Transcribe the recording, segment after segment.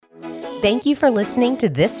Thank you for listening to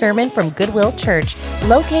this sermon from Goodwill Church,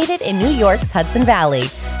 located in New York's Hudson Valley.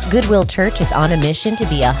 Goodwill Church is on a mission to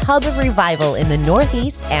be a hub of revival in the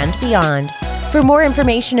Northeast and beyond. For more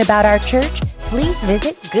information about our church, please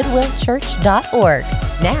visit goodwillchurch.org.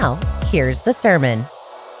 Now, here's the sermon.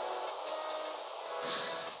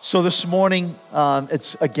 So this morning,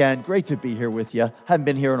 it's, again, great to be here with you. Haven't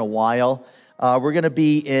been here in a while. We're going to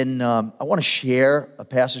be in, I want to share a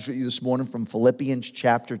passage with you this morning from Philippians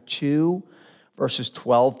chapter 2, verses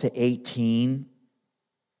 12 to 18.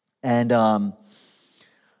 And I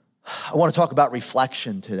want to talk about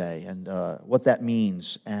reflection today and what that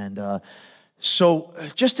means. And so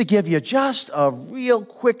just to give you just a real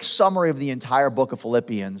quick summary of the entire book of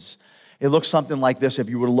Philippians, it looks something like this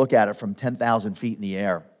if you were to look at it from 10,000 feet in the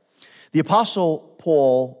air. The Apostle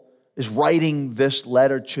Paul is writing this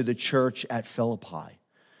letter to the church at Philippi.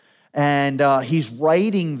 And he's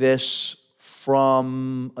writing this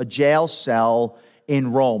from a jail cell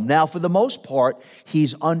in Rome. Now, for the most part,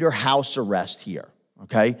 he's under house arrest here,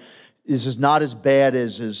 okay? This is not as bad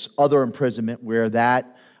as his other imprisonment where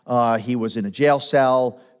he was in a jail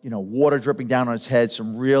cell, water dripping down on his head,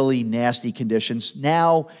 some really nasty conditions.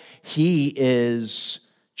 Now he is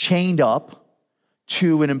chained up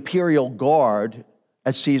to an imperial guard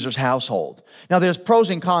at Caesar's household. Now, there's pros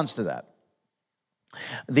and cons to that.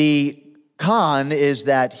 The con is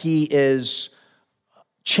that he is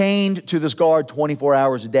chained to this guard 24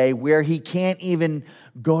 hours a day where he can't even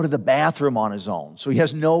go to the bathroom on his own. So he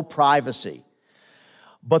has no privacy.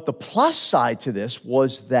 But the plus side to this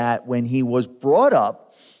was that when he was being brought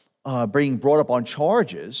up on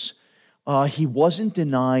charges, he wasn't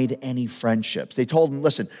denied any friendships. They told him,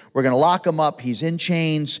 listen, we're going to lock him up. He's in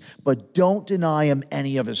chains, but don't deny him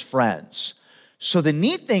any of his friends. So the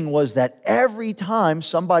neat thing was that every time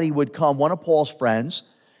somebody would come, one of Paul's friends,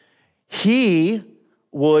 he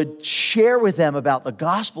would share with them about the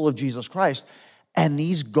gospel of Jesus Christ. And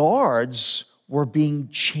these guards were being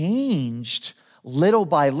changed little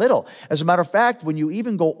by little. As a matter of fact, when you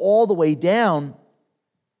even go all the way down,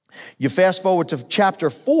 you fast forward to chapter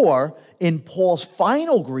 4, in Paul's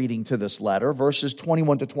final greeting to this letter, verses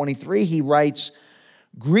 21 to 23, he writes,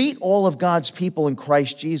 "Greet all of God's people in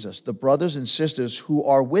Christ Jesus. The brothers and sisters who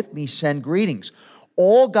are with me send greetings.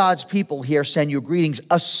 All God's people here send you greetings,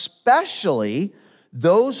 especially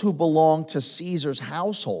those who belong to Caesar's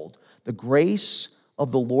household. The grace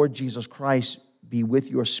of the Lord Jesus Christ be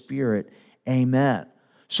with your spirit. Amen."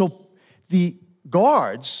 So the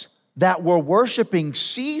guards that were worshiping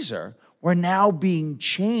Caesar were now being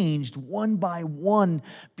changed one by one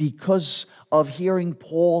because of hearing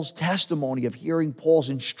Paul's testimony, of hearing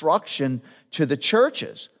Paul's instruction to the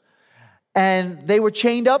churches. And they were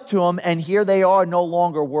chained up to him, and here they are no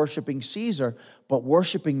longer worshiping Caesar, but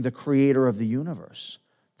worshiping the creator of the universe.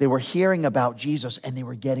 They were hearing about Jesus, and they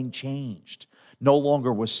were getting changed. No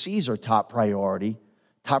longer was Caesar top priority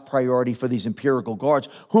for these imperial guards,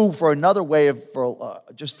 who, for another way of,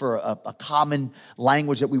 just for a common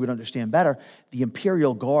language that we would understand better, the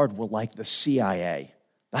imperial guard were like the CIA.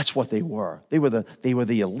 That's what they were. They were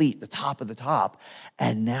the elite, the top of the top,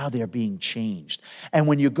 and now they're being changed. And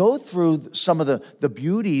when you go through some of the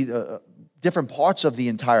beauty, different parts of the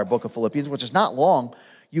entire book of Philippians, which is not long,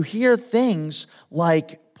 you hear things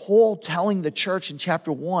like Paul telling the church in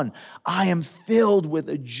chapter 1, "I am filled with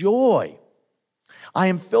a joy. I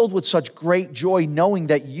am filled with such great joy knowing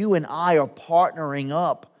that you and I are partnering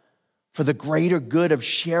up for the greater good of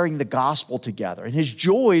sharing the gospel together." And his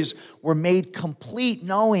joys were made complete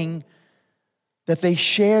knowing that they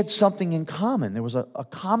shared something in common. There was a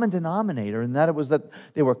common denominator, and that it was that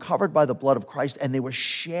they were covered by the blood of Christ, and they were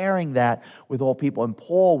sharing that with all people. And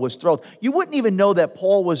Paul was thrilled. You wouldn't even know that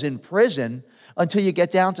Paul was in prison until you get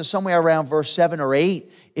down to somewhere around verse 7 or 8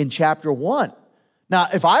 in chapter 1. Now,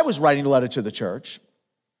 if I was writing a letter to the church,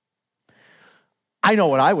 I know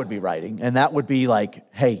what I would be writing, and that would be like,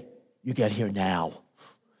 "Hey, you get here now.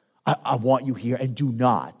 I want you here, and do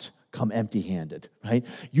not come empty-handed," right?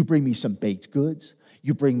 You bring me some baked goods.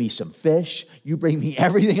 You bring me some fish. You bring me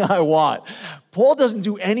everything I want. Paul doesn't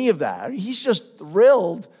do any of that. He's just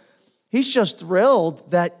thrilled. He's just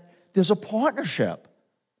thrilled that there's a partnership,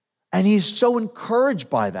 and he's so encouraged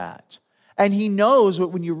by that. And he knows that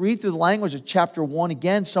when you read through the language of chapter 1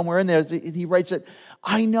 again, somewhere in there, he writes that,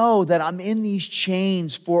 "I know that I'm in these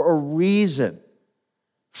chains for a reason."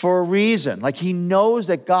 For a reason. Like he knows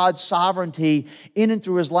that God's sovereignty in and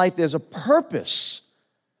through his life, there's a purpose.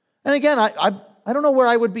 And again, I don't know where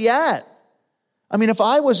I would be at. I mean, if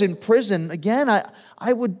I was in prison, again,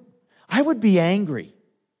 I would be angry.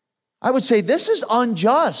 I would say, this is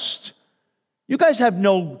unjust. You guys have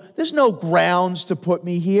there's no grounds to put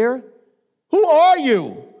me here. Who are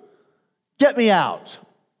you? Get me out.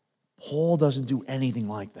 Paul doesn't do anything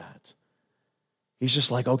like that. He's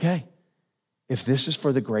just like, okay, if this is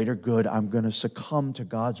for the greater good, I'm going to succumb to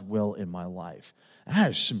God's will in my life. That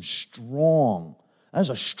is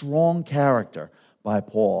a strong character by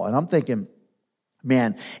Paul. And I'm thinking,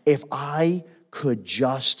 man, if I could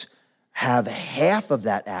just have half of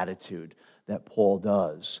that attitude that Paul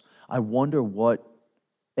does, I wonder what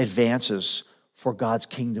advances for God's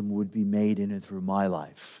kingdom would be made in and through my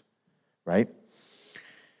life, right?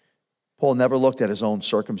 Paul never looked at his own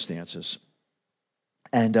circumstances.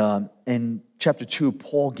 And in chapter 2,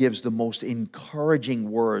 Paul gives the most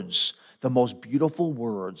encouraging words, the most beautiful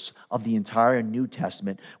words of the entire New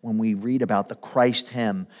Testament when we read about the Christ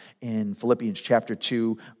hymn in Philippians chapter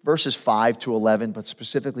 2, verses 5 to 11, but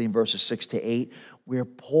specifically in verses 6 to 8, where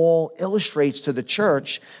Paul illustrates to the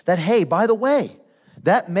church that, hey, by the way,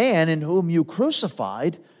 that man in whom you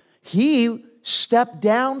crucified, he stepped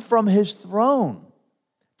down from his throne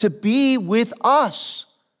to be with us.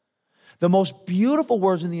 The most beautiful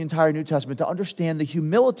words in the entire New Testament to understand the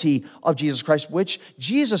humility of Jesus Christ, which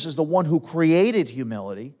Jesus is the one who created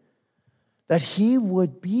humility, that he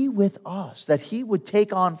would be with us, that he would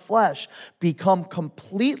take on flesh, become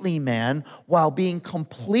completely man while being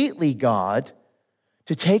completely God,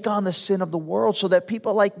 to take on the sin of the world so that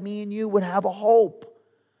people like me and you would have a hope.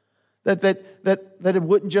 That it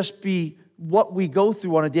wouldn't just be what we go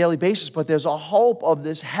through on a daily basis, but there's a hope of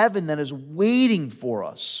this heaven that is waiting for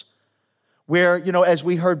us. Where, as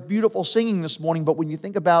we heard beautiful singing this morning, but when you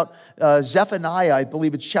think about Zephaniah, I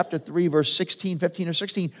believe it's chapter 3, verse 16, 15 or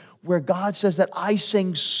 16, where God says that I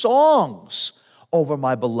sing songs over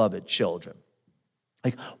my beloved children.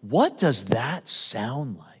 Like, what does that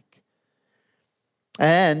sound like?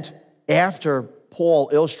 And after Paul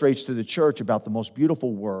illustrates to the church about the most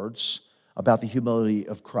beautiful words about the humility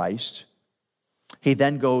of Christ, he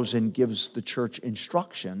then goes and gives the church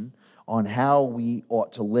instruction on how we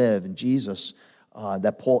ought to live. And Jesus,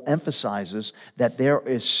 that Paul emphasizes that there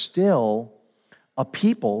is still a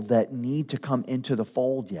people that need to come into the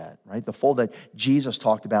fold yet, right? The fold that Jesus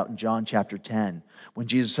talked about in John chapter 10, when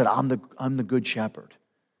Jesus said, I'm the good shepherd.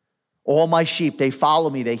 All my sheep, they follow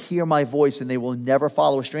me, they hear my voice, and they will never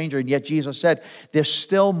follow a stranger. And yet Jesus said, there's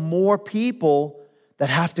still more people that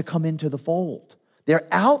have to come into the fold. They're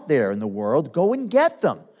out there in the world. Go and get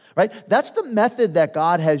them. Right? That's the method that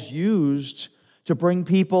God has used to bring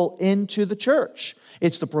people into the church.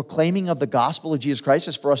 It's the proclaiming of the gospel of Jesus Christ.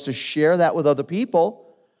 It's for us to share that with other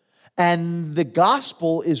people. And the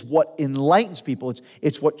gospel is what enlightens people.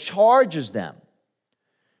 It's what charges them.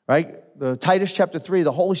 Right? The Titus chapter 3,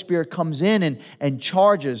 the Holy Spirit comes in and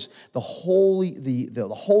charges the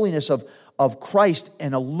holiness of Christ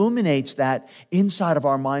and illuminates that inside of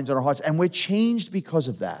our minds and our hearts. And we're changed because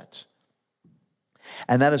of that.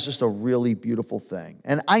 And that is just a really beautiful thing.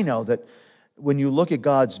 And I know that when you look at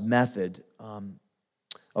God's method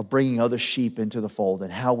of bringing other sheep into the fold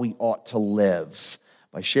and how we ought to live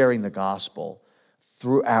by sharing the gospel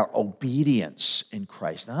through our obedience in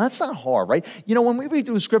Christ. Now, that's not hard, right? When we read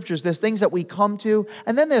through the scriptures, there's things that we come to,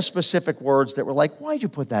 and then there's specific words that we're like, why'd you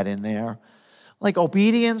put that in there? Like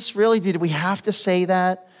obedience, really? Did we have to say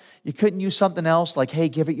that? You couldn't use something else like, hey,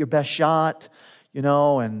 give it your best shot,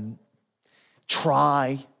 and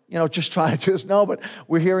try, just try to do this. No, but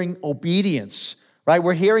we're hearing obedience, right?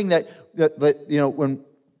 We're hearing that when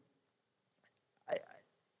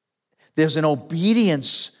there's an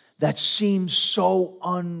obedience that seems so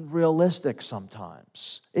unrealistic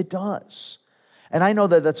sometimes. It does. And I know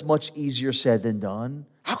that that's much easier said than done.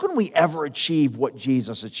 How can we ever achieve what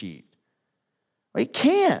Jesus achieved? We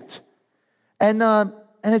can't. And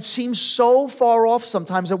it seems so far off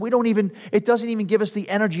sometimes that it doesn't even give us the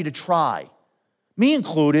energy to try. Me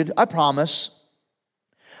included, I promise.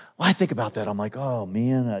 When I think about that, I'm like, oh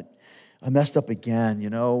man, I messed up again,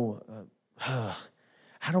 How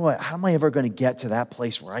am I ever going to get to that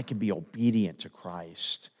place where I can be obedient to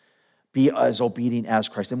Christ? Be as obedient as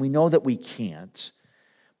Christ. And we know that we can't.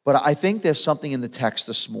 But I think there's something in the text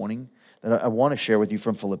this morning that I want to share with you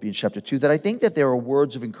from Philippians chapter 2, that I think that there are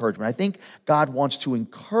words of encouragement. I think God wants to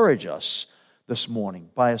encourage us this morning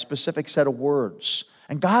by a specific set of words.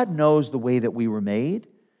 And God knows the way that we were made.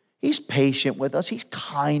 He's patient with us. He's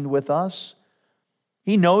kind with us.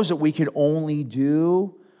 He knows that we can only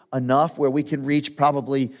do enough where we can reach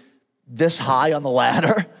probably this high on the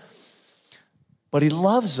ladder. But He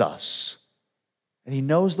loves us. And He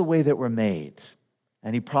knows the way that we're made.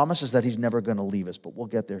 And He promises that He's never going to leave us. But we'll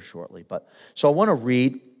get there shortly. So I want to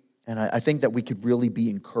read And I think that we could really be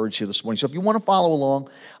encouraged here this morning. So if you want to follow along,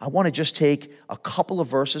 I want to just take a couple of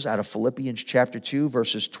verses out of Philippians chapter 2,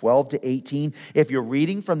 verses 12 to 18. If you're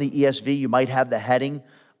reading from the ESV, you might have the heading,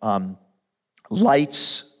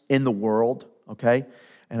 Lights in the World, okay?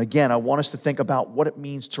 And again, I want us to think about what it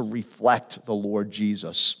means to reflect the Lord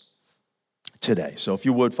Jesus today. So if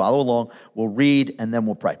you would, follow along. We'll read and then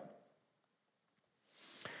we'll pray.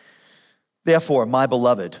 Therefore, my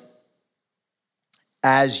beloved,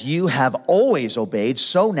 as you have always obeyed,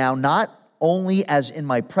 so now, not only as in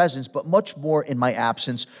my presence, but much more in my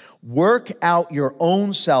absence, work out your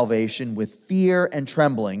own salvation with fear and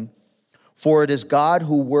trembling, for it is God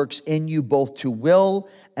who works in you both to will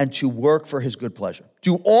and to work for his good pleasure.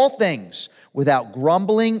 Do all things without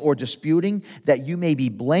grumbling or disputing, that you may be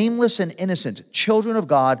blameless and innocent, children of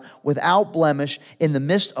God, without blemish, in the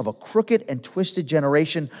midst of a crooked and twisted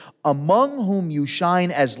generation, among whom you shine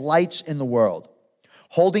as lights in the world,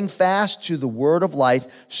 holding fast to the word of life,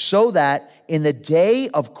 so that in the day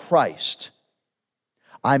of Christ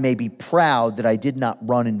I may be proud that I did not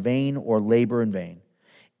run in vain or labor in vain.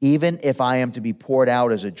 Even if I am to be poured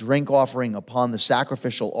out as a drink offering upon the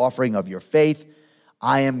sacrificial offering of your faith,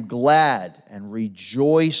 I am glad and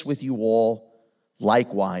rejoice with you all.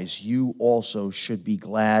 Likewise, you also should be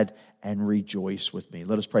glad and rejoice with me.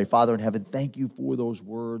 Let us pray. Father in heaven, thank you for those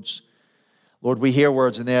words. Lord, we hear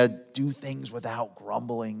words in there, do things without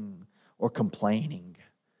grumbling or complaining.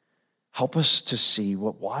 Help us to see,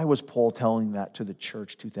 why was Paul telling that to the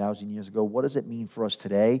church 2,000 years ago? What does it mean for us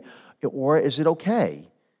today? Or is it okay?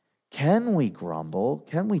 Can we grumble?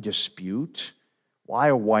 Can we dispute? Why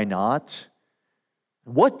or why not?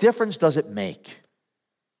 What difference does it make?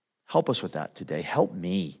 Help us with that today. Help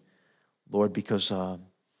me, Lord, because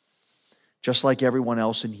just like everyone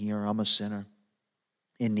else in here, I'm a sinner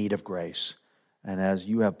in need of grace. And as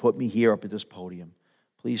you have put me here up at this podium,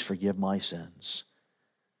 please forgive my sins.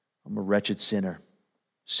 I'm a wretched sinner,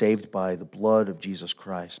 saved by the blood of Jesus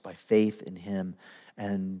Christ, by faith in him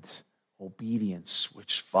and obedience,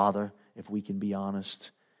 which, Father, if we can be honest,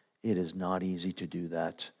 it is not easy to do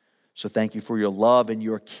that. So thank you for your love and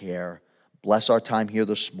your care. Bless our time here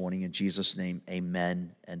this morning. In Jesus' name,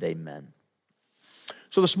 amen and amen.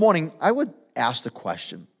 So this morning, I would ask the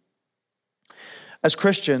question, as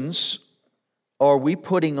Christians, are we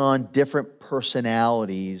putting on different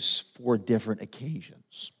personalities for different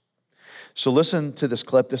occasions? So listen to this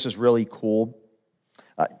clip. This is really cool.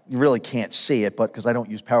 You really can't see it, because I don't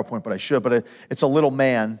use PowerPoint, but I should. But it's a little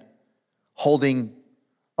man holding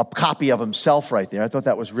a copy of himself right there. I thought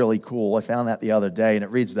that was really cool. I found that the other day, and it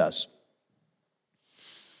reads this.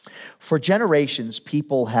 For generations,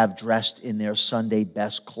 people have dressed in their Sunday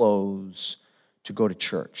best clothes to go to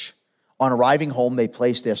church. On arriving home, they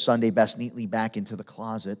place their Sunday best neatly back into the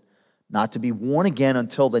closet, not to be worn again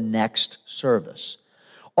until the next service.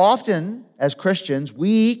 Often, as Christians,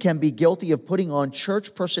 we can be guilty of putting on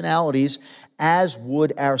church personalities as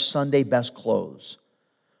would our Sunday best clothes.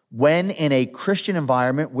 When in a Christian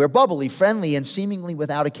environment, we're bubbly, friendly, and seemingly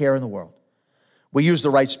without a care in the world. We use the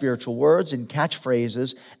right spiritual words and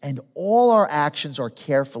catchphrases, and all our actions are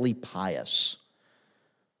carefully pious.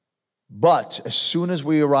 But as soon as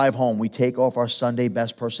we arrive home, we take off our Sunday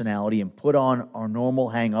best personality and put on our normal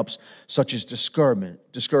hang-ups, such as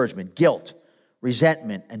discouragement, guilt,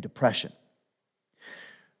 resentment, and depression.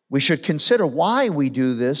 We should consider why we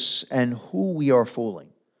do this and who we are fooling.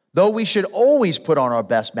 Though we should always put on our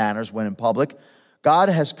best manners when in public, God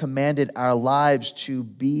has commanded our lives to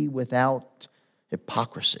be without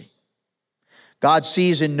hypocrisy. God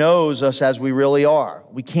sees and knows us as we really are.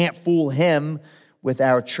 We can't fool him with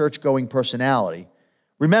our church-going personality.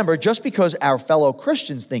 Remember, just because our fellow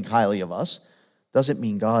Christians think highly of us doesn't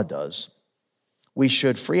mean God does. We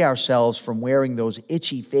should free ourselves from wearing those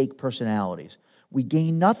itchy fake personalities. We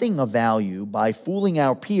gain nothing of value by fooling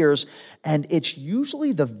our peers, and it's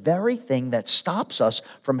usually the very thing that stops us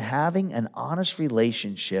from having an honest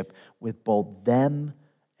relationship with both them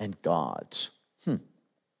and God.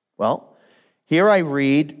 Well, here I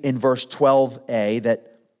read in verse 12a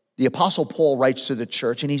that the Apostle Paul writes to the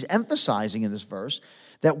church, and he's emphasizing in this verse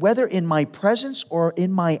that whether in my presence or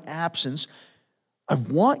in my absence, I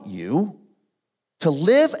want you to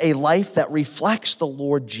live a life that reflects the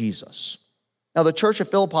Lord Jesus. Now, the church of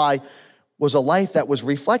Philippi was a life that was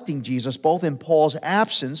reflecting Jesus both in Paul's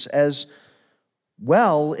absence as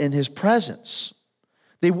well in his presence.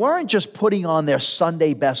 They weren't just putting on their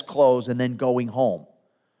Sunday best clothes and then going home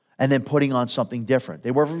and then putting on something different.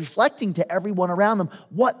 They were reflecting to everyone around them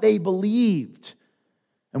what they believed.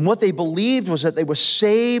 And what they believed was that they were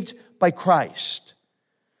saved by Christ.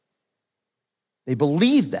 They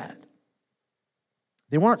believed that.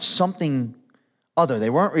 They weren't something other.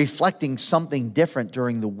 They weren't reflecting something different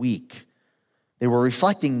during the week. They were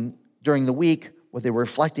reflecting during the week what they were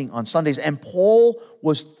reflecting on Sundays. And Paul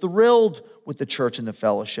was thrilled with the church and the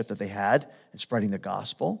fellowship that they had in spreading the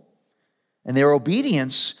gospel. And their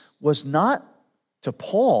obedience was not to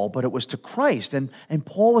Paul, but it was to Christ. And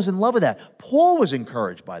Paul was in love with that. Paul was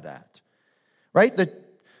encouraged by that, right?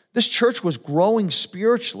 This church was growing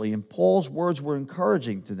spiritually, and Paul's words were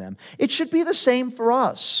encouraging to them. It should be the same for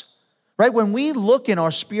us, right? When we look in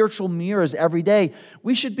our spiritual mirrors every day,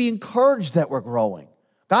 we should be encouraged that we're growing.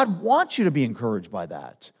 God wants you to be encouraged by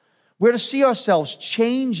that. We're to see ourselves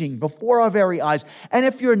changing before our very eyes. And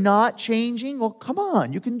if you're not changing, well, come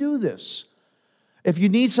on, you can do this. If you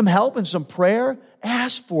need some help and some prayer,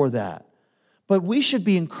 ask for that. But we should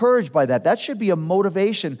be encouraged by that. That should be a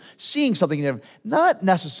motivation, seeing something, not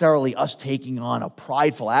necessarily us taking on a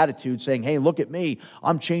prideful attitude, saying, hey, look at me,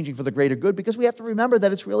 I'm changing for the greater good, because we have to remember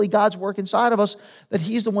that it's really God's work inside of us, that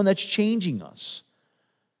He's the one that's changing us.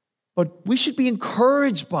 But we should be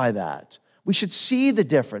encouraged by that. We should see the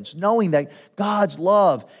difference, knowing that God's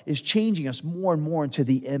love is changing us more and more into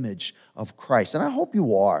the image of Christ. And I hope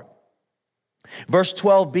you are. Verse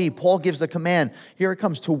 12b, Paul gives the command, here it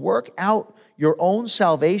comes, to work out your own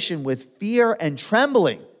salvation with fear and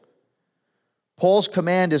trembling. Paul's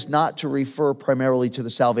command is not to refer primarily to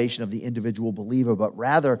the salvation of the individual believer, but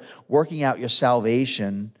rather working out your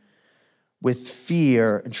salvation with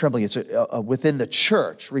fear and trembling. It's within the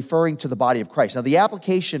church, referring to the body of Christ. Now, the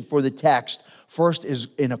application for the text first is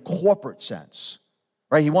in a corporate sense,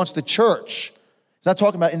 right? He wants the church. He's not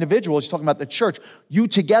talking about individuals. He's talking about the church. You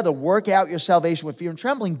together work out your salvation with fear and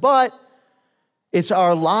trembling, but it's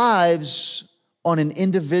our lives on an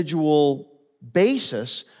individual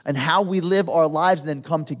basis and how we live our lives and then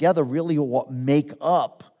come together really what make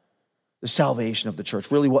up the salvation of the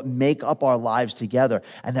church, really what make up our lives together,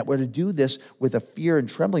 and that we're to do this with a fear and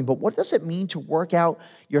trembling. But what does it mean to work out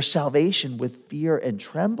your salvation with fear and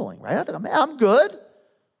trembling, right? I think, I'm good.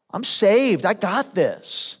 I'm saved. I got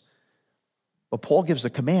this. But Paul gives the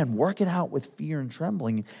command, work it out with fear and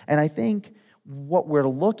trembling. And I think what we're to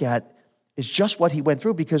look at is just what he went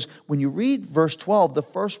through, because when you read verse 12, the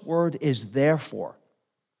first word is therefore.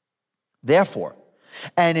 Therefore.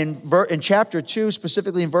 And in chapter 2,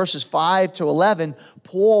 specifically in verses 5 to 11,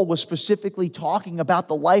 Paul was specifically talking about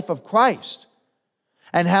the life of Christ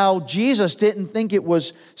and how Jesus didn't think it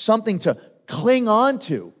was something to cling on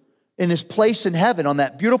to in his place in heaven on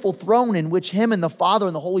that beautiful throne in which him and the Father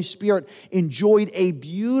and the Holy Spirit enjoyed a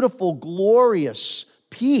beautiful, glorious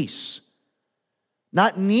peace,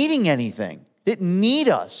 not needing anything, didn't need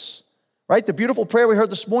us, right? The beautiful prayer we heard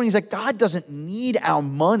this morning is that God doesn't need our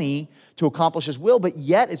money to accomplish His will, but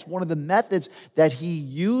yet it's one of the methods that He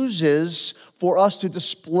uses for us to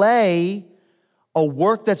display a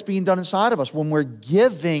work that's being done inside of us. When we're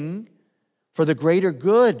giving for the greater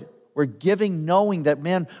good, we're giving knowing that,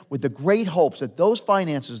 man, with the great hopes that those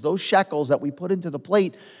finances, those shekels that we put into the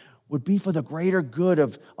plate would be for the greater good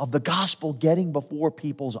of the gospel getting before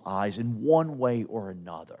people's eyes in one way or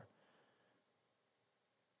another.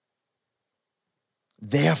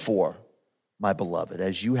 Therefore, my beloved,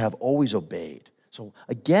 as you have always obeyed. So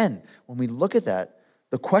again, when we look at that,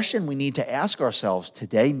 the question we need to ask ourselves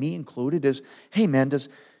today, me included, is, hey man, does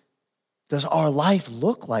our life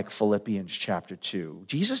look like Philippians chapter 2?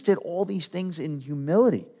 Jesus did all these things in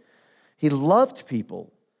humility. He loved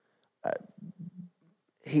people.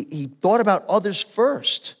 He thought about others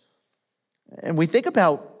first. And we think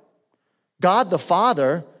about God the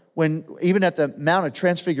Father, when even at the Mount of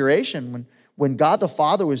Transfiguration, when God the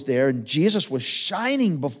Father was there and Jesus was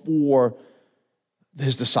shining before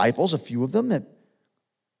his disciples, a few of them,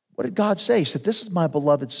 what did God say? He said, this is my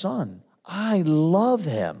beloved Son. I love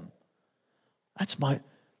him. That's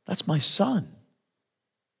my son.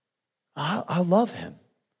 I love him.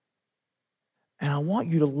 And I want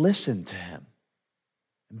you to listen to him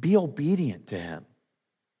and be obedient to him.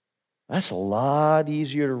 That's a lot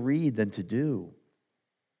easier to read than to do.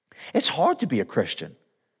 It's hard to be a Christian.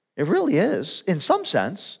 It really is. In some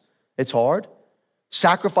sense, it's hard.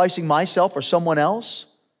 Sacrificing myself for someone else.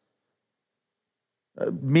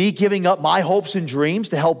 Me giving up my hopes and dreams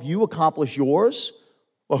to help you accomplish yours.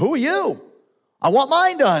 Well, who are you? I want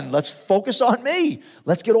mine done. Let's focus on me.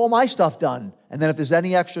 Let's get all my stuff done. And then if there's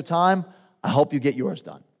any extra time, I hope you get yours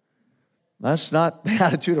done. That's not the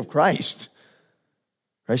attitude of Christ.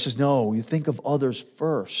 Christ says, no, you think of others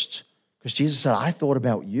first. Because Jesus said, I thought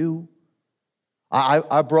about you.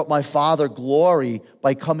 I brought my Father glory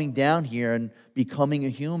by coming down here and becoming a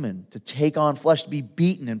human, to take on flesh, to be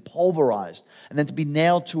beaten and pulverized, and then to be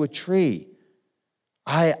nailed to a tree.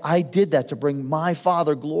 I did that to bring my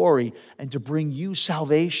Father glory and to bring you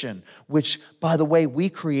salvation, which, by the way, we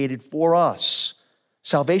created for us.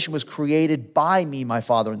 Salvation was created by me, my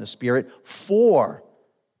Father, in the Spirit, for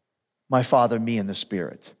my Father, me, in the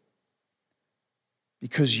Spirit.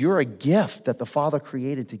 Because you're a gift that the Father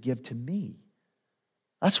created to give to me.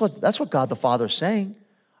 That's what God the Father is saying.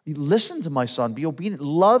 Listen to my Son, be obedient,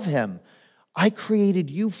 love him. I created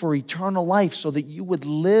you for eternal life so that you would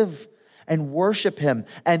live and worship him.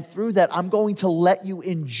 And through that, I'm going to let you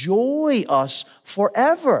enjoy us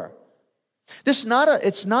forever. It's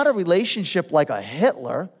not a relationship like a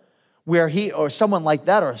Hitler, where he or someone like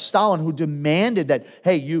that, or Stalin, who demanded that,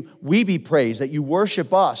 hey, we be praised, that you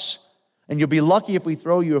worship us, and you'll be lucky if we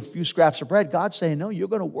throw you a few scraps of bread. God's saying, no, you're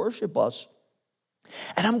going to worship us.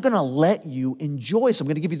 And I'm going to let you enjoy us. I'm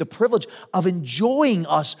going to give you the privilege of enjoying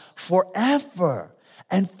us forever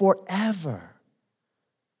and forever.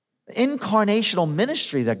 Incarnational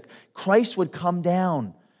ministry, that Christ would come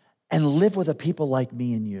down and live with a people like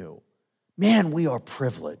me and you. Man, we are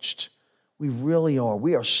privileged. We really are.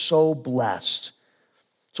 We are so blessed.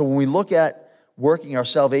 So when we look at working our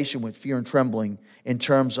salvation with fear and trembling in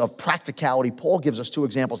terms of practicality, Paul gives us two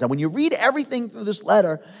examples. Now, when you read everything through this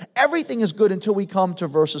letter, everything is good until we come to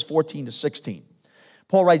verses 14 to 16.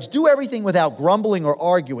 Paul writes, do everything without grumbling or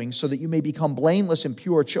arguing, so that you may become blameless and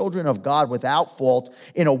pure children of God without fault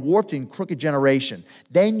in a warped and crooked generation.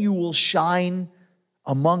 Then you will shine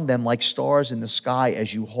among them like stars in the sky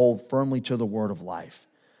as you hold firmly to the word of life.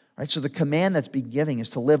 Right? So the command that's been given is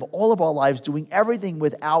to live all of our lives doing everything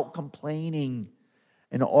without complaining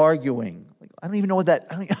and arguing. I don't even know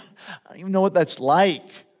what that's like,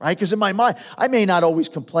 right? Because in my mind, I may not always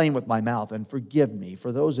complain with my mouth, and forgive me,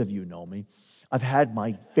 for those of you who know me, I've had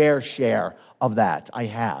my fair share of that. I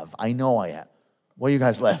have. I know I have. What are you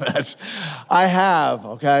guys laughing at? I have,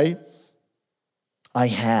 okay? I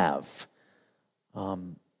have.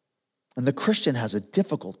 And the Christian has a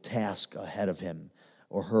difficult task ahead of him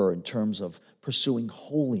or her in terms of pursuing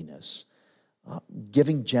holiness,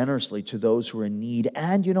 giving generously to those who are in need,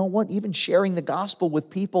 and you know what? Even sharing the gospel with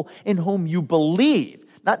people in whom you believe.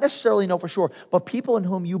 Not necessarily know for sure, but people in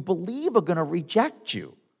whom you believe are going to reject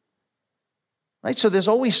you. Right? So there's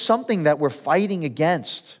always something that we're fighting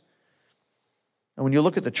against. And when you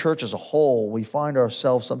look at the church as a whole, we find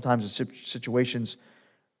ourselves sometimes in situations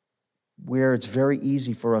where it's very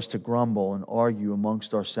easy for us to grumble and argue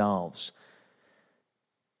amongst ourselves.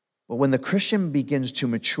 But when the Christian begins to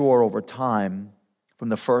mature over time, from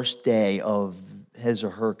the first day of his or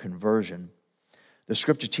her conversion, the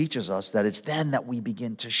scripture teaches us that it's then that we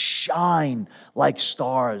begin to shine like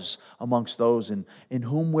stars amongst those in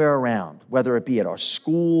whom we're around, whether it be at our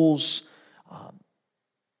schools,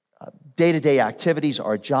 day-to-day activities,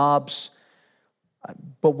 our jobs.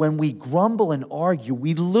 But when we grumble and argue,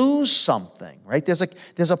 we lose something, right? There's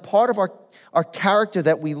a part of our character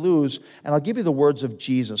that we lose. And I'll give you the words of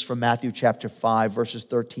Jesus from Matthew chapter 5, verses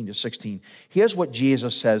 13 to 16. Here's what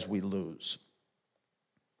Jesus says we lose.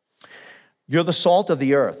 You're the salt of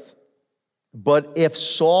the earth, but if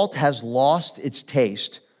salt has lost its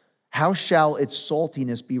taste, how shall its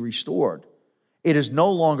saltiness be restored? It is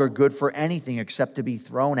no longer good for anything except to be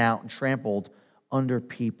thrown out and trampled under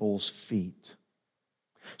people's feet.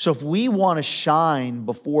 So if we want to shine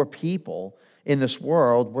before people in this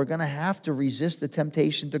world, we're going to have to resist the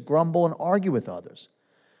temptation to grumble and argue with others,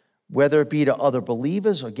 whether it be to other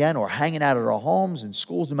believers, again, or hanging out at our homes and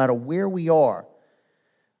schools, no matter where we are.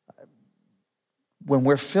 When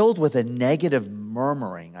we're filled with a negative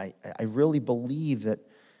murmuring, I really believe that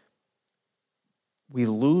we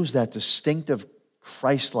lose that distinctive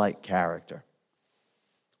Christ-like character,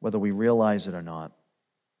 whether we realize it or not.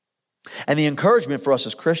 And the encouragement for us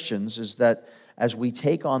as Christians is that as we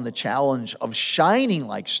take on the challenge of shining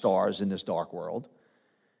like stars in this dark world,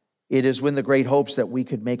 it is with the great hopes that we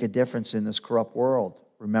could make a difference in this corrupt world,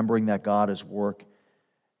 remembering that God is work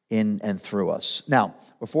in and through us. Now,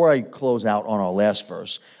 before I close out on our last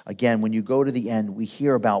verse, again, when you go to the end, we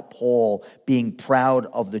hear about Paul being proud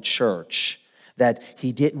of the church, that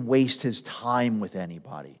he didn't waste his time with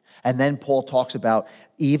anybody. And then Paul talks about,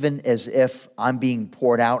 even as if I'm being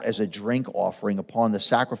poured out as a drink offering upon the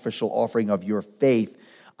sacrificial offering of your faith,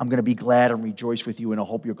 I'm going to be glad and rejoice with you, and I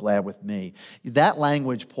hope you're glad with me. That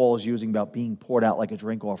language Paul is using about being poured out like a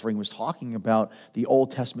drink offering was talking about the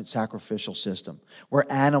Old Testament sacrificial system,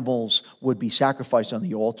 where animals would be sacrificed on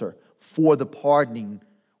the altar for the pardoning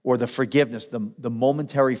or the forgiveness, the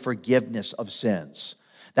momentary forgiveness of sins.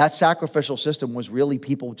 That sacrificial system was really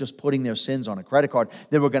people just putting their sins on a credit card.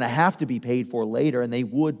 They were going to have to be paid for later, and they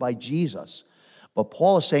would by Jesus. But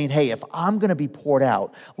Paul is saying, hey, if I'm going to be poured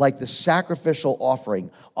out like the sacrificial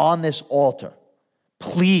offering on this altar,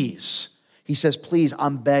 please, he says, please,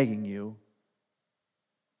 I'm begging you,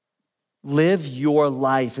 live your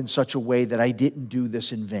life in such a way that I didn't do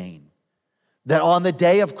this in vain. That on the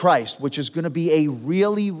day of Christ, which is going to be a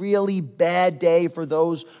really, really bad day for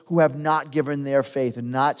those who have not given their faith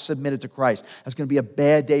and not submitted to Christ, that's going to be a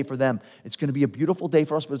bad day for them. It's going to be a beautiful day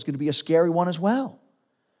for us, but it's going to be a scary one as well.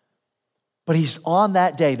 But he's on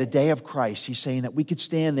that day, the day of Christ, he's saying that we could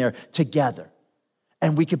stand there together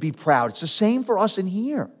and we could be proud. It's the same for us in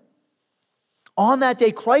here. On that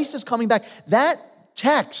day, Christ is coming back. That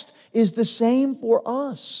text is the same for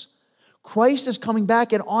us. Christ is coming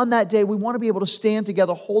back, and on that day, we want to be able to stand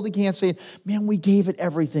together, holding hands, saying, man, we gave it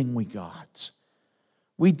everything we got.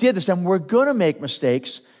 We did this, and we're going to make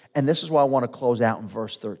mistakes, and this is why I want to close out in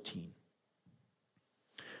verse 13.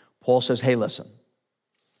 Paul says, hey, listen,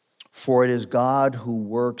 for it is God who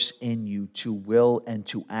works in you to will and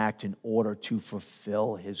to act in order to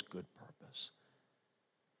fulfill his good purpose.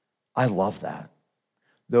 I love that.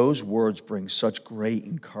 Those words bring such great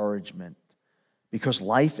encouragement because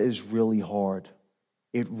life is really hard.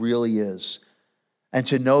 It really is. And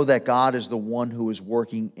to know that God is the one who is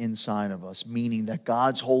working inside of us, meaning that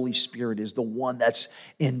God's Holy Spirit is the one that's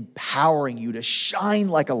empowering you to shine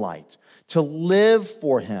like a light, to live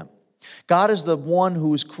for him. God is the one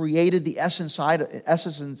who has created the essence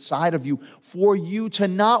inside of you for you to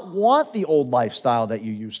not want the old lifestyle that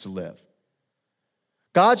you used to live.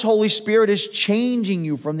 God's Holy Spirit is changing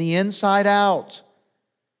you from the inside out.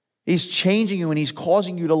 He's changing you and he's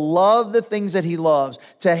causing you to love the things that he loves,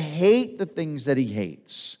 to hate the things that he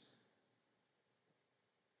hates.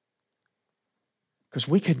 Because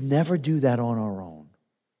we could never do that on our own.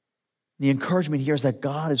 The encouragement here is that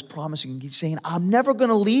God is promising, he's saying, I'm never going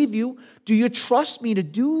to leave you. Do you trust me to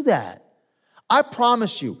do that? I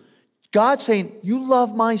promise you. God's saying, you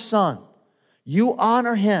love my son. You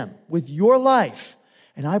honor him with your life.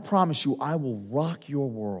 And I promise you, I will rock your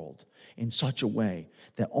world in such a way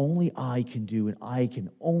that only I can do, and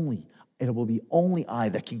it will be only I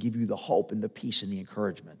that can give you the hope and the peace and the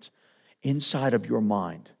encouragement inside of your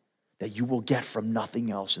mind that you will get from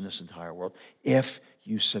nothing else in this entire world if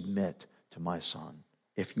you submit to my son,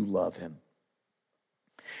 if you love him.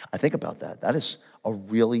 I think about that. That is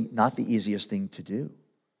really not the easiest thing to do.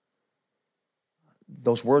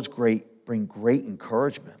 Those words bring great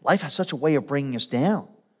encouragement. Life has such a way of bringing us down.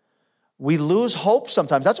 We lose hope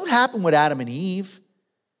sometimes. That's what happened with Adam and Eve.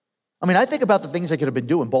 I mean, I think about the things they could have been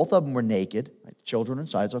doing. Both of them were naked. Children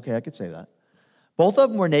inside, it's okay, I could say that. Both of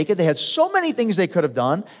them were naked. They had so many things they could have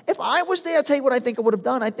done. If I was there, I'll tell you what I think I would have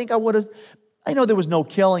done. I know there was no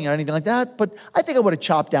killing or anything like that, but I think I would have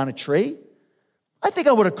chopped down a tree. I think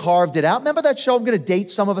I would have carved it out. Remember that show? I'm going to date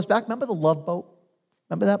some of us back. Remember The Love Boat?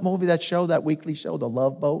 Remember that movie, that show, that weekly show, The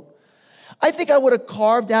Love Boat? I think I would have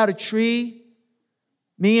carved out a tree.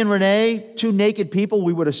 Me and Renee, two naked people,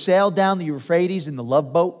 we would have sailed down the Euphrates in the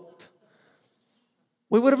Love Boat.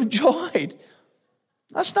 We would have enjoyed.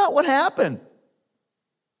 That's not what happened.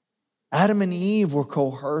 Adam and Eve were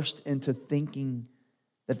coerced into thinking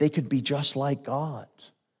that they could be just like God.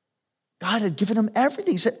 God had given them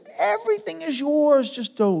everything. He said, everything is yours,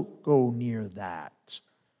 just don't go near that.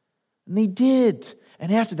 And they did.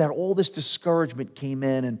 And after that, all this discouragement came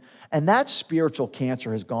in, and that spiritual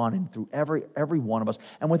cancer has gone in through every one of us.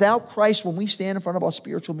 And without Christ, when we stand in front of our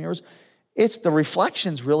spiritual mirrors, the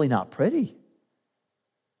reflection's really not pretty.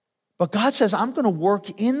 But God says, I'm going to work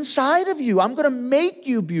inside of you. I'm going to make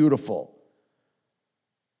you beautiful.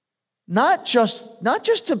 Not just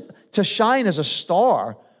to shine as a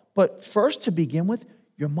star, but first to begin with,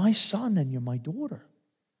 you're my son and you're my daughter.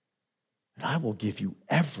 And I will give you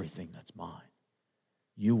everything that's mine.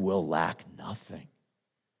 You will lack nothing.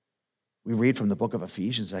 We read from the book of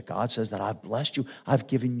Ephesians that God says that I've blessed you. I've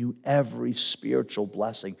given you every spiritual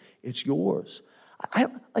blessing. It's yours.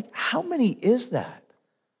 How many is that?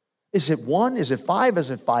 Is it 1? Is it 5?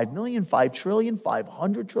 Is it 5 million, 5 trillion,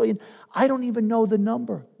 500 trillion? I don't even know the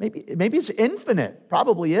number. Maybe it's infinite.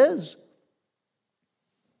 Probably is.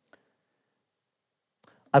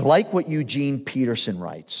 I like what Eugene Peterson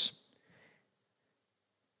writes.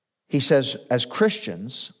 He says, as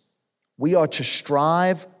Christians, we are to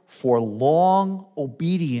strive for long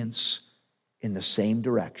obedience in the same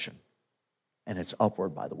direction. And it's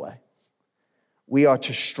upward, by the way. We are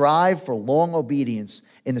to strive for long obedience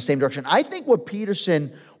in the same direction. I think what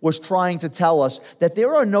Peterson was trying to tell us, that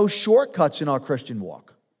there are no shortcuts in our Christian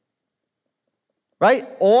walk. Right?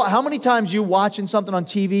 How many times you watching something on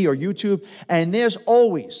TV or YouTube, and there's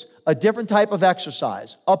always a different type of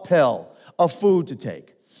exercise, a pill, a food to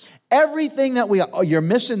take. Everything that we are, oh, you're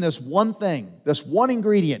missing this one thing, this one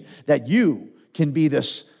ingredient, that you can be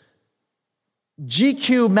this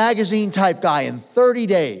GQ magazine type guy in 30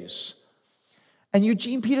 days. And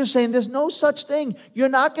Eugene Peter's saying there's no such thing. You're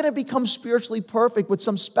not going to become spiritually perfect with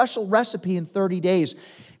some special recipe in 30 days.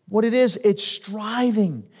 What it is, it's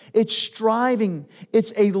striving. It's striving.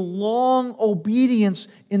 It's a long obedience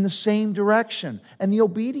in the same direction. And the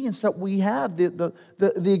obedience that we have, the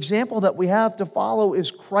example that we have to follow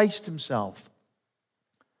is Christ himself.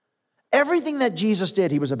 Everything that Jesus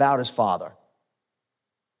did, he was about his Father.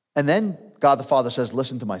 And then God the Father says,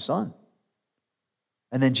 listen to my Son.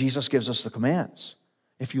 And then Jesus gives us the commands.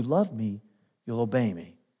 If you love me, you'll obey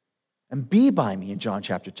me. And be by me in John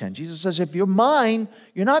chapter 10. Jesus says, if you're mine,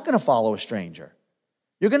 you're not going to follow a stranger.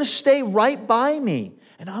 You're going to stay right by me.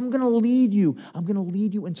 And I'm going to lead you. I'm going to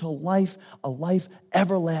lead you into life, a life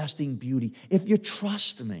everlasting beauty. If you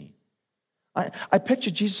trust me. I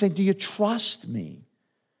picture Jesus saying, do you trust me?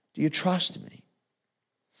 Do you trust me?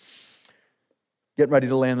 Getting ready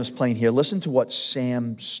to land this plane here. Listen to what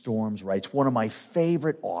Sam Storms writes, one of my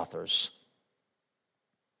favorite authors.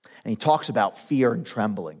 And he talks about fear and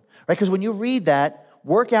trembling. Right? Because when you read that,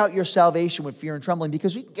 work out your salvation with fear and trembling,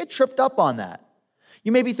 because we can get tripped up on that.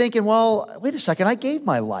 You may be thinking, well, wait a second, I gave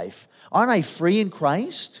my life. Aren't I free in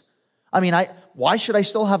Christ? I mean, why should I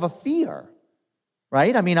still have a fear?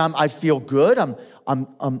 Right? I mean, I feel good.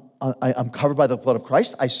 I'm covered by the blood of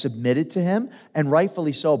Christ. I submitted to him, and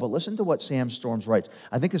rightfully so. But listen to what Sam Storms writes.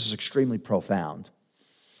 I think this is extremely profound.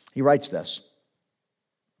 He writes this.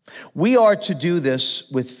 We are to do this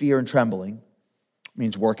with fear and trembling. It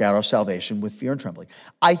means work out our salvation with fear and trembling.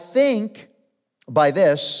 I think by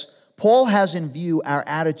this, Paul has in view our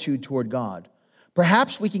attitude toward God.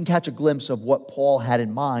 Perhaps we can catch a glimpse of what Paul had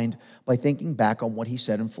in mind by thinking back on what he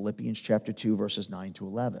said in Philippians chapter 2, verses 9 to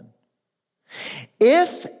 11.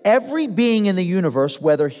 If every being in the universe,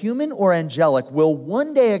 whether human or angelic, will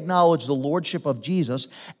one day acknowledge the lordship of Jesus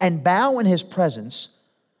and bow in his presence,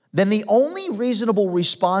 then the only reasonable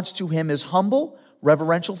response to him is humble,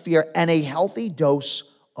 reverential fear and a healthy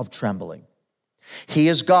dose of trembling. He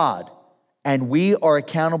is God, and we are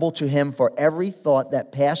accountable to him for every thought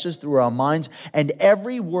that passes through our minds and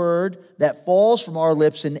every word that falls from our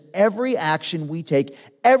lips and every action we take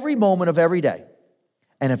every moment of every day.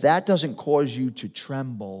 And if that doesn't cause you to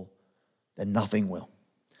tremble, then nothing will.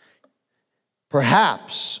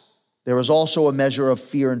 Perhaps there is also a measure of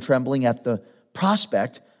fear and trembling at the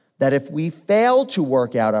prospect that if we fail to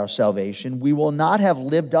work out our salvation, we will not have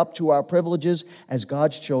lived up to our privileges as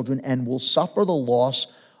God's children and will suffer the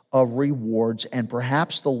loss of rewards and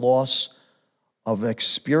perhaps the loss of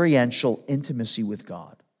experiential intimacy with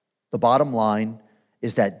God. The bottom line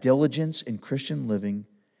is that diligence in Christian living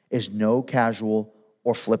is no casual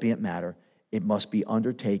or flippant matter. It must be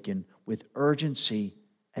undertaken with urgency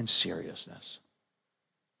and seriousness.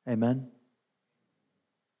 Amen?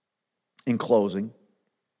 In closing,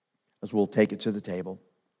 as we'll take it to the table,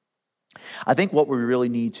 I think what we really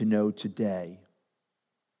need to know today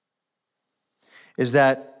is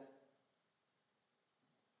that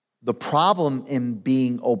the problem in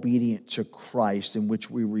being obedient to Christ, in which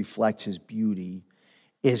we reflect his beauty,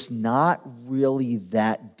 is not really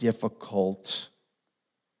that difficult.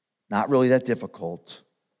 Not really that difficult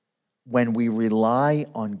when we rely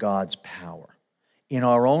on God's power. In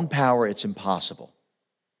our own power, it's impossible.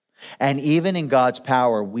 And even in God's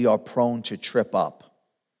power, we are prone to trip up.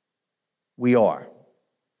 We are.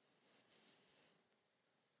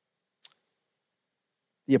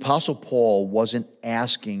 The Apostle Paul wasn't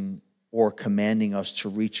asking or commanding us to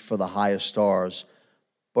reach for the highest stars,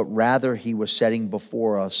 but rather he was setting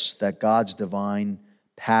before us that God's divine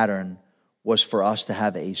pattern was for us to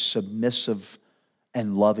have a submissive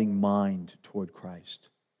and loving mind toward Christ.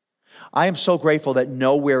 I am so grateful that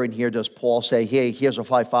nowhere in here does Paul say, hey, here's a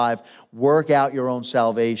 5-5, work out your own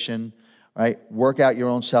salvation, right? Work out your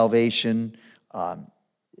own salvation.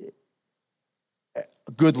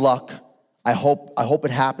 Good luck. I hope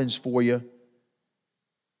it happens for you. He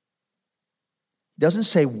doesn't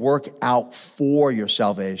say work out for your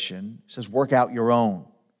salvation. He says work out your own.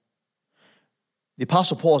 The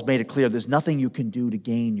Apostle Paul has made it clear there's nothing you can do to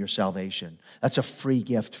gain your salvation. That's a free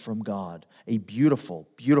gift from God, a beautiful,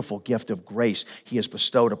 beautiful gift of grace he has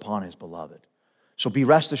bestowed upon his beloved. So be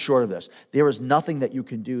rest assured of this. There is nothing that you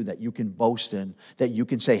can do that you can boast in, that you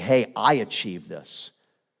can say, hey, I achieved this.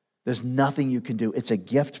 There's nothing you can do. It's a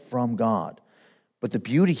gift from God. But the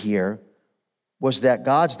beauty here was that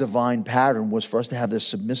God's divine pattern was for us to have this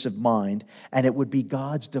submissive mind, and it would be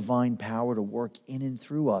God's divine power to work in and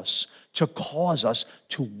through us to cause us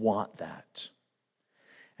to want that.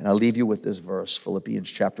 And I'll leave you with this verse, Philippians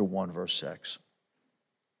chapter 1, verse 6.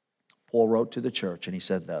 Paul wrote to the church, and he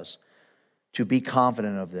said this, to be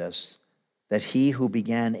confident of this, that he who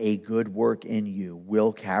began a good work in you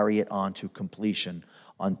will carry it on to completion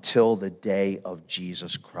until the day of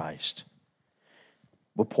Jesus Christ.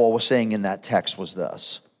 What Paul was saying in that text was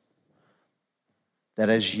this, that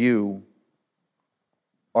as you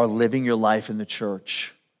are living your life in the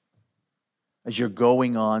church, as you're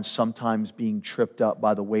going on, sometimes being tripped up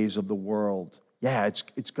by the ways of the world, yeah,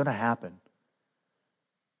 it's going to happen.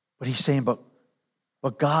 But he's saying,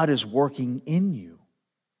 but God is working in you.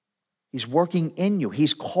 He's working in you.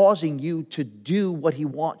 He's causing you to do what he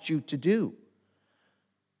wants you to do.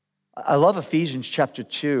 I love Ephesians chapter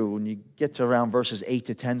 2. When you get to around verses 8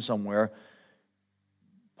 to 10 somewhere,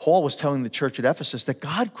 Paul was telling the church at Ephesus that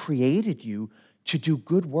God created you to do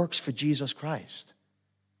good works for Jesus Christ.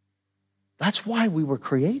 That's why we were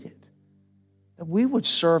created, that we would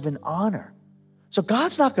serve and honor. So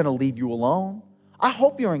God's not going to leave you alone. I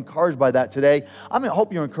hope you're encouraged by that today. I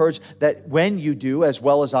hope you're encouraged that when you do, as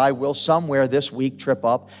well as I will, somewhere this week trip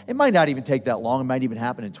up, it might not even take that long. It might even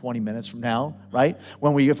happen in 20 minutes from now, right?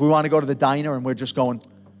 If we want to go to the diner and we're just going,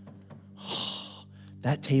 oh,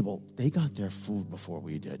 that table, they got their food before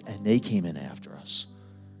we did, and they came in after us.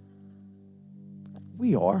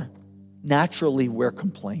 We are. Naturally, we're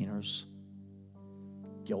complainers.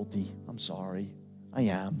 Guilty. I'm sorry. I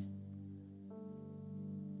am.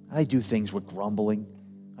 I do things with grumbling.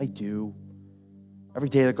 I do. Every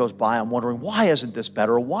day that goes by, I'm wondering, why isn't this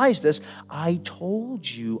better? Or why is this? I told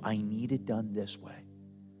you I need it done this way.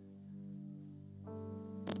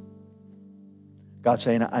 God's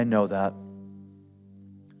saying, I know that.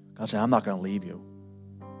 God's saying, I'm not going to leave you.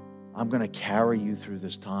 I'm going to carry you through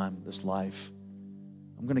this time, this life.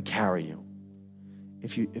 I'm going to carry you.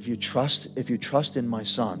 If you trust in my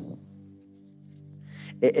Son,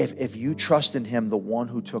 if you trust in him, the one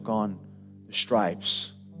who took on the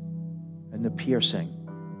stripes and the piercing,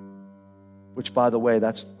 which, by the way,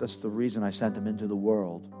 that's the reason I sent him into the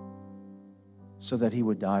world, so that he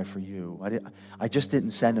would die for you. I just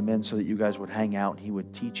didn't send him in so that you guys would hang out and he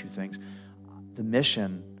would teach you things. The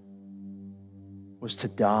mission was to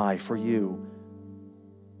die for you,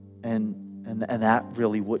 and that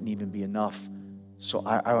really wouldn't even be enough. So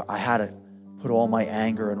I had to put all my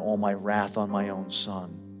anger and all my wrath on my own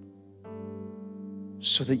Son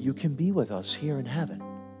so that you can be with us here in heaven.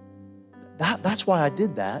 That's why I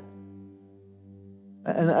did that.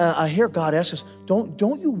 And I hear God ask us,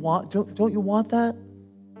 don't you want that?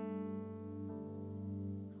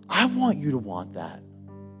 I want you to want that.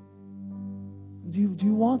 Do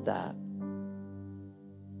you want that?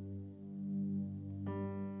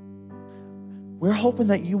 We're hoping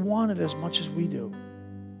that you want it as much as we do.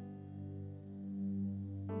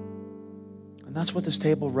 And that's what this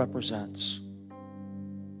table represents.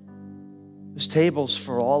 This table's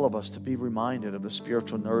for all of us to be reminded of the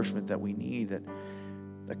spiritual nourishment that we need,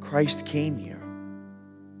 that Christ came here,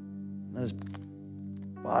 and that his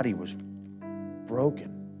body was broken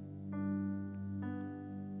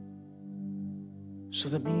so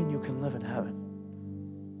that me and you can live in heaven.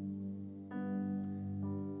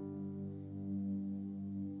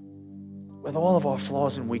 With all of our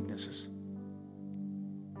flaws and weaknesses.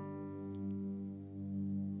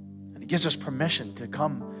 And he gives us permission to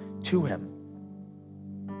come to him.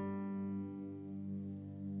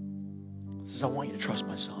 He says, I want you to trust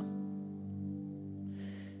my Son.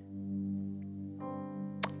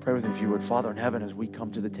 Pray with me if you would. Father in heaven, as we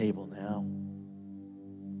come to the table now,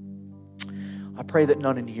 I pray that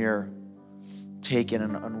none in here take in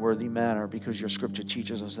an unworthy manner, because your scripture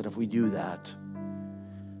teaches us that if we do that,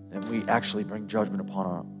 then we actually bring judgment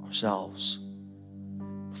upon ourselves.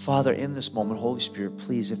 Father, in this moment, Holy Spirit,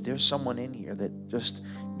 please, if there's someone in here that just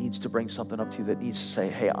needs to bring something up to you, that needs to say,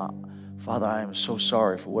 hey, Father, I am so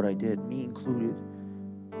sorry for what I did, me included.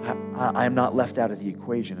 I am not left out of the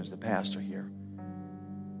equation as the pastor here.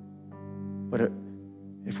 But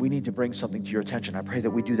if we need to bring something to your attention, I pray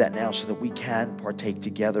that we do that now so that we can partake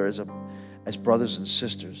together as brothers and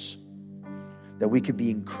sisters, that we could be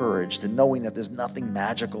encouraged, and knowing that there's nothing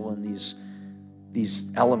magical in these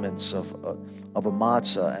elements of a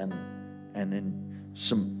matzah and in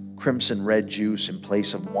some crimson red juice in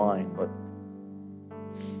place of wine, but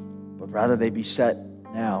rather they be set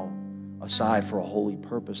now aside for a holy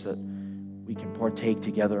purpose, that we can partake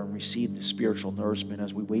together and receive the spiritual nourishment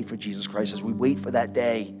as we wait for Jesus Christ, as we wait for that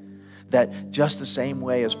day, that just the same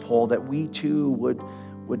way as Paul, that we too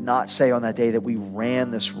would not say on that day that we ran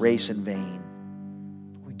this race in vain.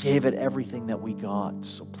 We gave it everything that we got.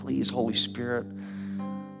 So please, Holy Spirit,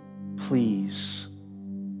 please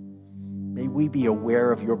May we be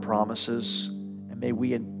aware of your promises, and may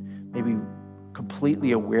we be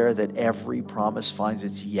completely aware that every promise finds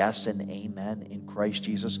its yes and amen in Christ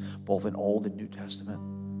Jesus, both in Old and New Testament,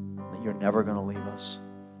 that you're never going to leave us.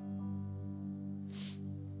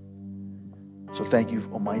 So thank you,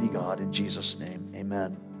 Almighty God, in Jesus' name,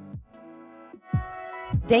 amen.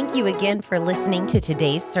 Thank you again for listening to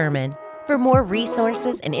today's sermon. For more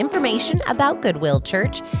resources and information about Goodwill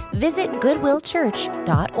Church, visit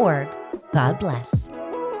goodwillchurch.org. God bless.